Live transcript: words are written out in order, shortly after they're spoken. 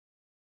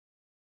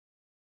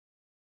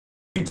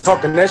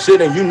talking that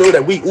shit and you know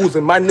that we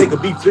oozing. My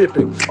nigga be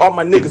tripping. All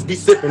my niggas be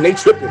sipping, they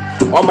tripping.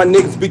 All my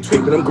niggas be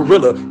tweaking. I'm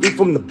gorilla, eat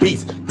from the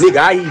beast. Nigga,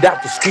 I eat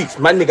out the streets.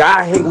 My nigga,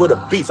 I hang with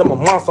a beast. I'm a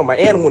monster, I'm an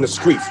animal in the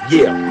streets.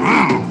 Yeah.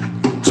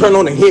 Turn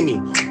on and hit me.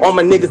 All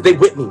my niggas, they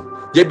with me.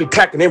 They be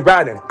packing and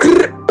riding.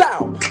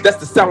 Bow. That's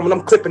the sound when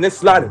I'm clipping and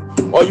sliding.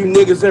 All you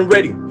niggas ain't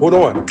ready. Hold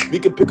on. We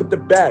can pick up the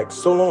bag.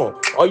 So long.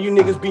 All you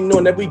niggas be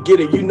knowing that we get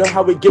it. You know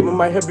how we give them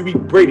my heavy we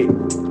braided.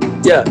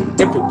 Yeah,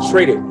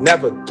 infiltrated,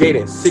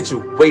 navigating,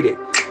 situated.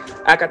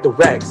 I got the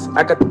racks,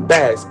 I got the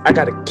bags, I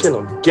gotta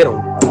kill them, get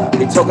them.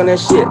 They talking that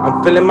shit,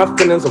 I'm feeling my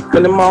feelings, I'm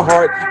feeling my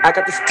heart. I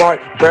got the spark,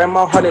 bury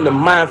my heart in the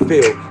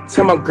minefield.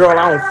 Tell my girl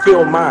I don't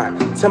feel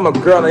mine. Tell my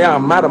girl that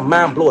I'm out of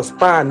mind, blow a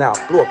spine out,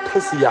 blow a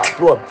pussy out,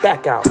 blow a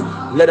back out.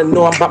 Let her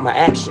know I'm about my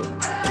action.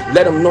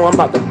 Let them know I'm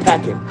about the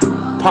packing.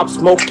 Pop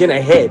smoke in her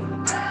head.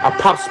 I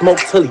pop smoke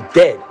till he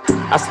dead.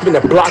 I spin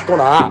a block on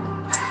a op.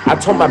 I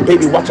told my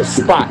baby watch a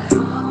spot.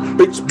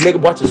 Bitch nigga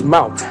watch his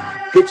mouth.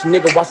 Bitch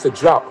nigga watch the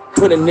drop.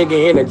 Put a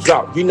nigga in a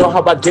drop. You know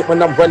how I get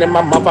when I'm running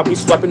my mouth. I be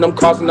swiping them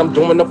cars and I'm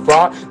doing the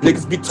fraud.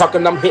 Niggas be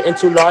talking, I'm hitting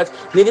too large.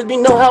 Niggas be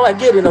know how I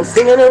get it. I'm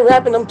singing and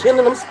rapping, I'm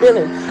killing, I'm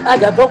spilling. I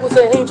got vocals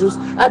and angels.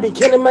 I be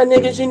killing my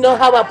niggas. You know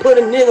how I put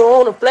a nigga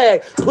on a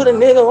flag. Put a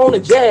nigga on a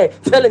jag.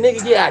 Tell a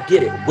nigga, yeah, I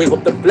get it. Wave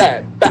up the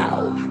flag.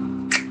 Bow.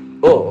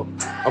 Oh,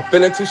 I'm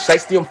feeling too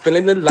shiesty. I'm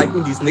feeling the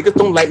lightning. These niggas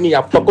don't like me.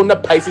 I fuck on the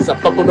Pisces. I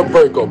fuck on the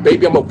Virgo.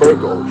 Baby, I'm a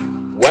Virgo.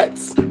 What?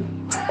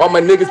 All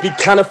my niggas be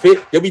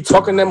counterfeit. Yeah, we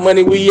talking that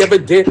money we ever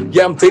did.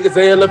 Yeah, I'm big as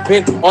an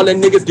elephant. All the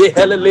niggas get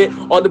hella lit.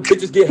 All the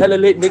bitches get hella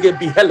lit. Nigga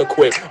be hella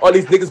quick. All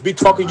these niggas be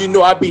talking, you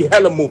know I be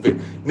hella moving.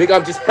 Nigga,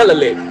 I'm just hella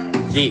lit.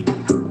 Yeah.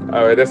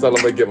 All right, that's all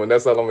I'm gonna give him.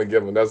 That's all I'm gonna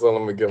give him. That's all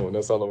I'm gonna give him.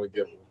 That's all I'm gonna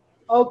give him.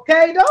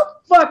 Okay, don't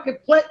fucking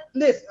play.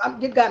 Listen,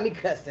 you got me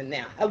cussing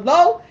now.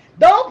 Hello?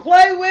 Don't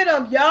play with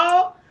them,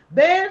 y'all.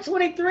 Band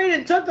 23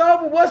 and took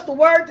over What's the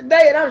Word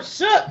today, and I'm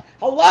shook.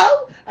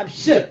 Hello? I'm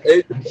shook.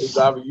 Hey,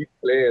 Bobby, you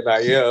playing.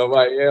 I am.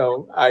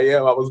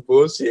 I was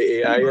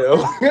bullshitting. I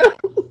am.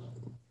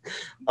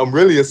 I'm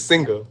really a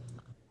singer.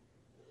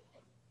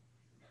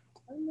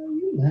 I know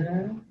you,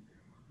 man.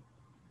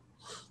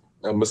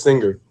 I'm a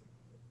singer.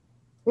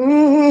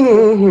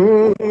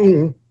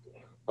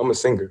 I'm a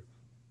singer.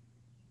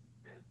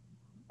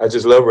 I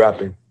just love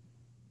rapping.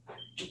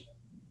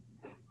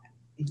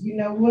 You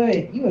know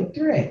what? You a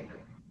threat.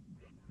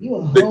 You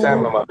a big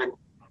time on my big.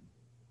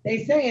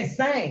 They saying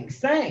sing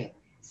something.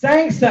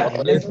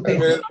 That's what they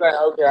say.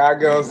 Okay, I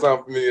give them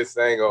something for me to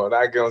sing on.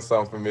 I give them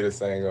something for me to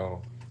sing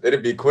on. It'll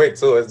be quick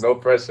too. It's no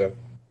pressure.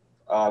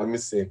 Let me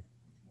see.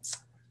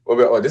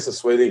 Oh, this is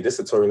Sway Lee. This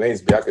is Tory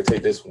Lanez beat. I could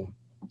take this one.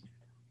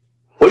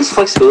 What does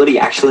flexibility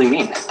actually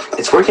mean?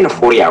 It's working a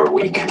 40-hour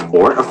week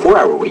or a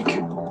 4-hour week,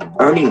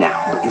 earning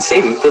now and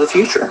saving for the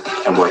future,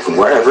 and working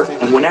wherever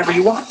and whenever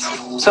you want.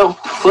 So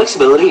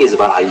flexibility is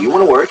about how you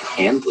want to work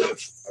and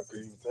live.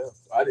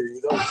 I didn't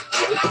even know.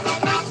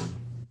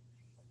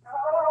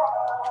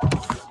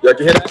 Y'all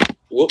can hear that?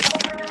 Whoops.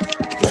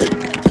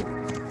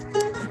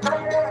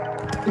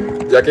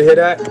 Y'all can hear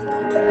that?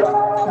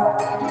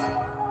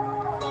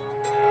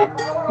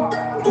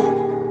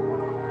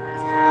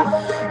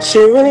 She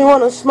really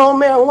wanna smoke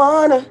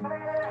marijuana.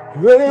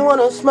 Really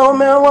wanna smoke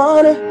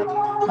marijuana.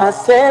 I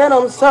said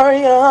I'm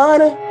sorry, Your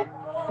Honor.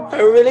 I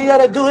really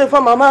gotta do it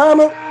for my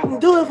mama.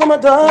 Do it for my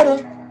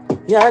daughter.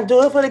 Yeah, I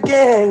do it for the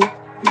gang.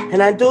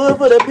 And I do it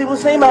for the people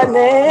say my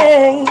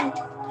name.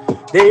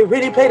 They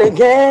really play the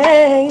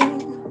game.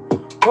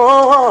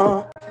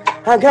 Oh,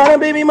 I got a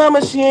baby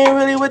mama, she ain't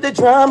really with the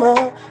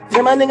drama.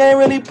 Tell my nigga ain't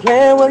really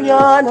playing with your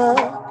honor.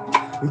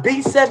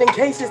 B7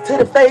 cases to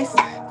the face.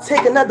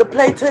 Take another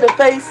plate to the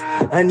face.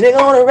 A nigga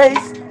on a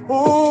race.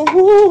 Ooh,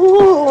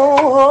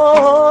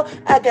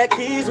 I got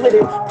keys with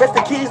it. Press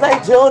the keys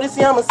like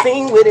Jodeci, I'ma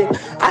sing with it.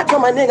 I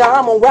told my nigga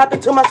I'ma rap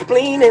it till my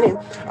spleen in it.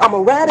 I'ma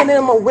ride it and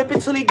I'ma whip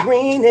it till he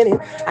green in it.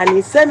 I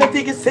need 7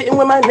 figures sitting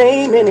with my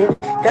name in it.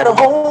 Got a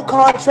whole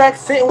contract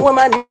sitting with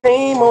my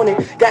name on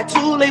it. Got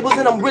 2 labels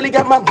and I'm really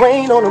got my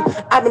brain on them.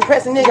 I've been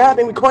pressing nigga, I've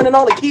been recording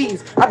all the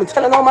keys. I've been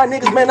telling all my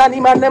niggas, man, I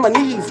need my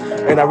knees.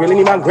 And I really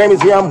need my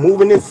Grammys, yeah, I'm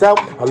moving this out.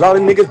 A lot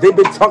of niggas, they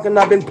been talking,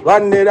 I've been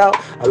plotting it out.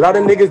 A lot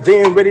of niggas,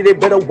 they ain't ready, they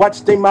better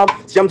watch their mouth.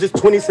 See, I'm just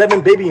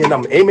 27, baby, and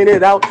I'm aiming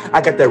it out.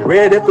 I got that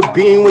red F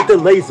beam with the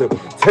laser.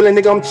 Tell a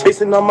nigga I'm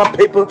chasing on my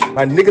paper.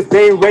 My niggas,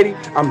 they ain't ready.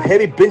 I'm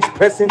heavy bench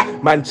pressing.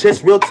 My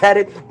chest real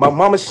tatted. My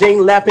mama, she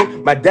ain't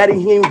laughing. My daddy,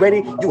 he ain't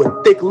ready. You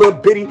a thick little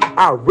bitty.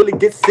 I really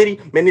get city.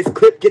 Man, this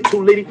clip get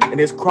too litty, and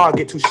this crowd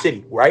get too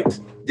shitty, right?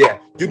 Yeah,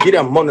 you get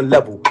them on the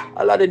level.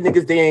 A lot of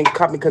niggas, they ain't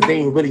copying because they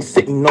ain't really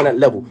sitting on that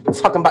level.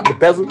 Talking about the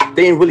bezel,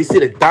 they ain't really see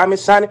the diamond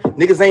shining.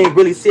 Niggas ain't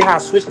really see how I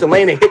switch the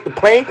lane and hit the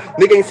plane.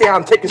 Nigga ain't see how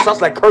I'm taking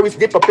shots like Curry's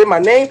dip up in my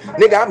name.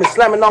 Nigga, I've been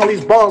slamming all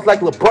these balls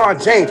like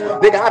LeBron James.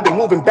 Nigga, I've been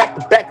moving back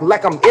to back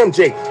like I'm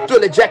MJ.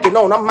 Thriller jacket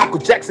on, I'm Michael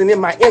Jackson in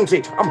my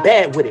MJ. I'm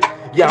bad with it.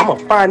 Yeah, I'm a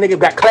fine nigga,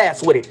 got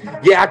class with it.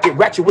 Yeah, I get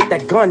ratchet with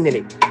that gun in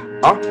it.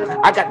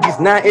 I got these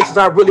 9 inches,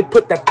 I really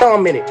put that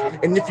thumb in it.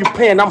 And if you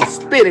playing, I'ma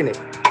spit in it.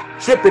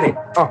 dripping it.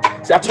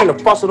 See, I turn the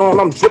faucet on,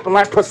 I'm dripping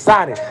like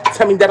Poseidon.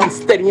 Tell me that I'm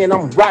steady and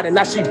I'm riding.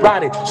 Now she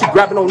riding. She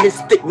grabbing on this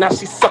stick, now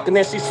she sucking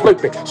and she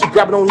slurping. She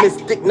grabbing on this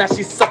stick, now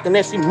she sucking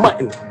and she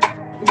mutton.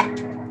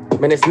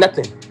 Man, it's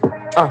nothing.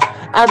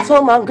 I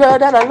told my girl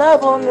that I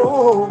love her,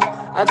 no.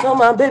 I told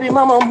my baby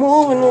mama I'm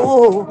moving,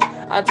 no.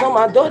 I told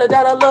my daughter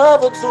that I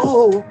love her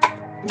too.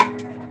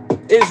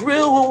 It's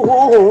real.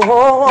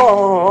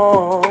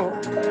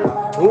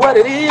 What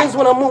it is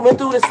when I'm moving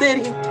through the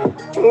city.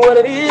 What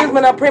it is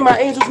when I pray my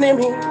angels near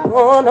me.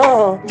 Oh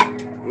no.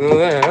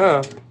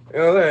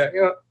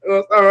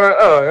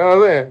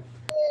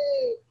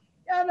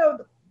 Y'all know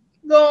what's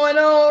going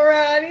on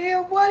around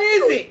here. What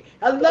is it?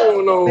 I love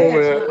it. No,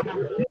 man.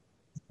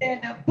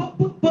 Stand up,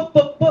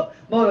 boop,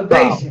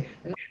 motivation.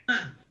 It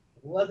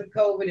wasn't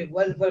COVID. It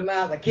wasn't for the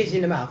mouth. I kiss you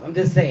in the mouth. I'm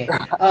just saying.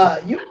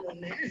 You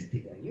nasty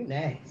though. You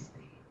nasty.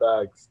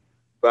 Facts.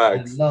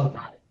 I love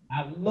it.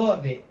 I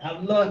love it. I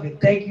love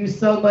it. Thank you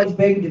so much,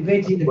 baby.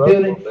 devenchi in the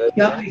building.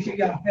 Y'all make sure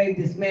y'all fave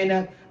this man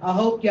up. I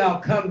hope y'all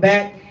come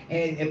back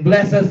and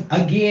bless us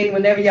again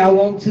whenever y'all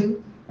want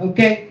to.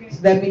 Okay?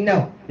 Just let me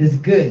know. It's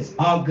good. It's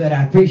all good.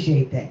 I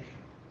appreciate that.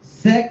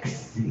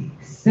 Sexy,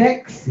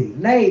 sexy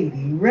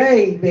Lady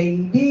Ray,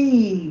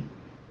 baby.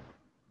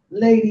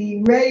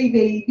 Lady Ray,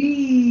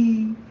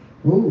 baby.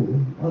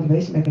 Ooh,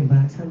 motivation making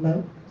box.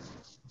 Hello.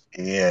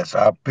 Yes,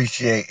 I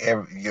appreciate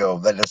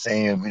letting us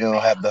in. We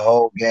don't have the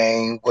whole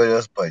game with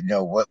us, but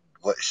what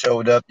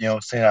showed up, you know what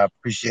I'm saying? I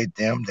appreciate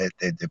them that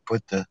they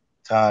put the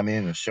time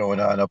in and showing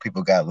up. I know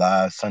people got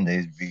live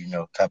Sundays,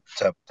 tough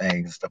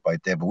things and stuff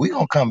like that. But we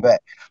gonna come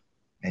back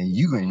and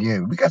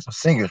we got some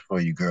singers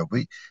for you, girl.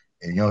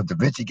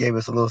 devenchi gave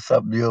us a little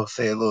something, a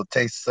little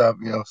taste of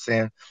something, you know what I'm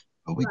saying?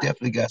 But we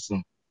definitely got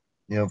some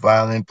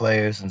violin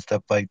players and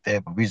stuff like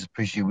that. But we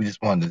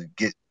just wanted to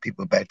get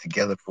people back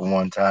together for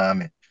one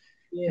time and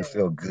Yeah. it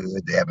feel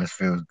good. The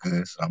atmosphere was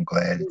good. So I'm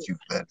glad that you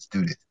let us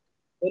do this.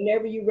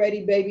 Whenever you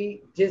ready,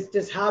 baby,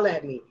 just holler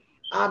at me.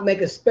 I'll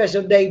make a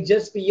special day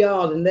just for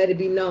y'all and let it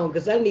be known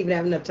because I didn't even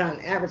have enough time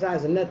to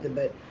advertise or nothing.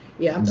 But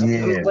yeah, I'm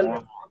one of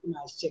those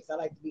organized chicks. I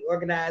like to be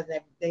organized and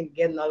everything,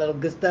 getting all that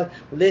little good stuff.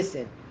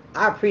 Listen,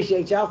 I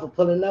appreciate y'all for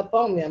pulling up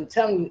on me. I'm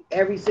telling you,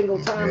 every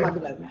single time I be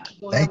like, what's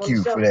going on Thank the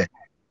you show? for that,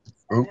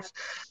 Roots.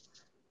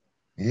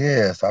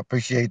 Yes, I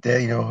appreciate that,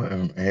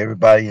 and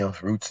everybody,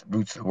 Roots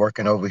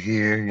working over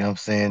here, you know what I'm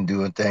saying,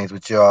 doing things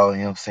with y'all, you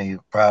know what I'm saying,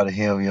 proud of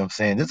him, you know what I'm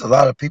saying. There's a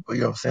lot of people,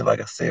 you know what I'm saying, like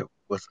I said,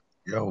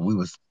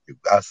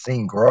 I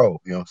seen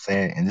grow, you know what I'm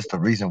saying, and it's the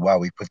reason why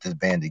we put this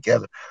band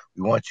together.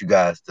 We want you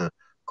guys to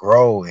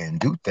grow and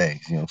do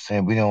things, you know what I'm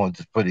saying. We don't want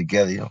to just put it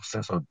together, you know what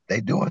I'm saying. So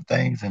they doing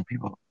things and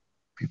people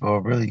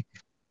are really,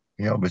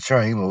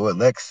 maturing, even what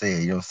Lex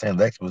said, you know what I'm saying.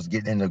 Lex was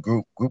getting in the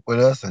group with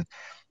us and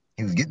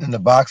he was getting in the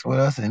box with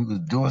us and he was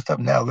doing stuff.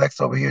 Now Lex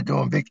over here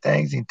doing big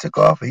things. He took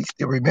off and he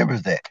still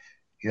remembers that.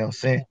 You know what I'm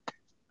saying?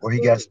 Where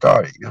he got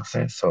started. You know what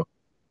I'm saying? So,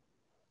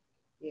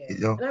 Yeah,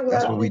 and I'm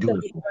that's glad what we we do stuck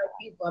it with the for. right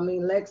people. I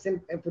mean, Lex and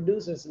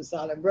producers and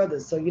solid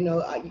brothers. So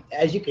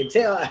as you can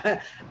tell,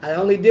 I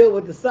only deal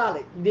with the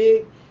solid. You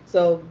dig?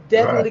 So Right.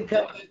 definitely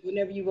come back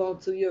whenever you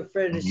want to. You're a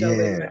friend of the show,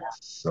 baby. Yeah.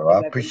 So I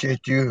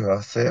appreciate you.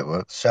 I said,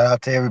 well, shout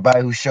out to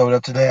everybody who showed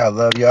up today. I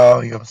love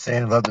y'all. You know what I'm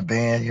saying? Love the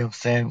band. You know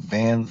what I'm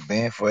saying?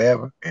 Band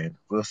forever. And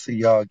we'll see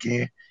y'all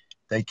again.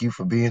 Thank you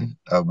for being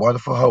a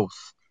wonderful host.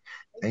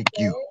 Thank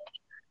you.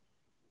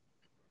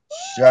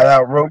 Shout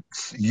out,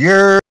 Ropes.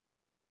 Yeah.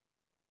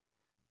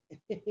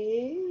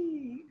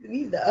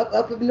 He's the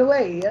up and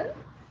away, yeah.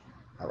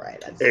 All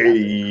right, I Hey, stopped the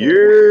recording.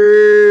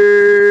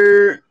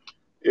 yeah.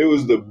 It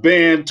was the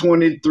Band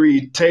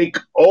 23 take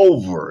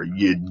over.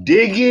 You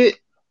dig it?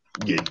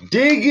 You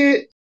dig it?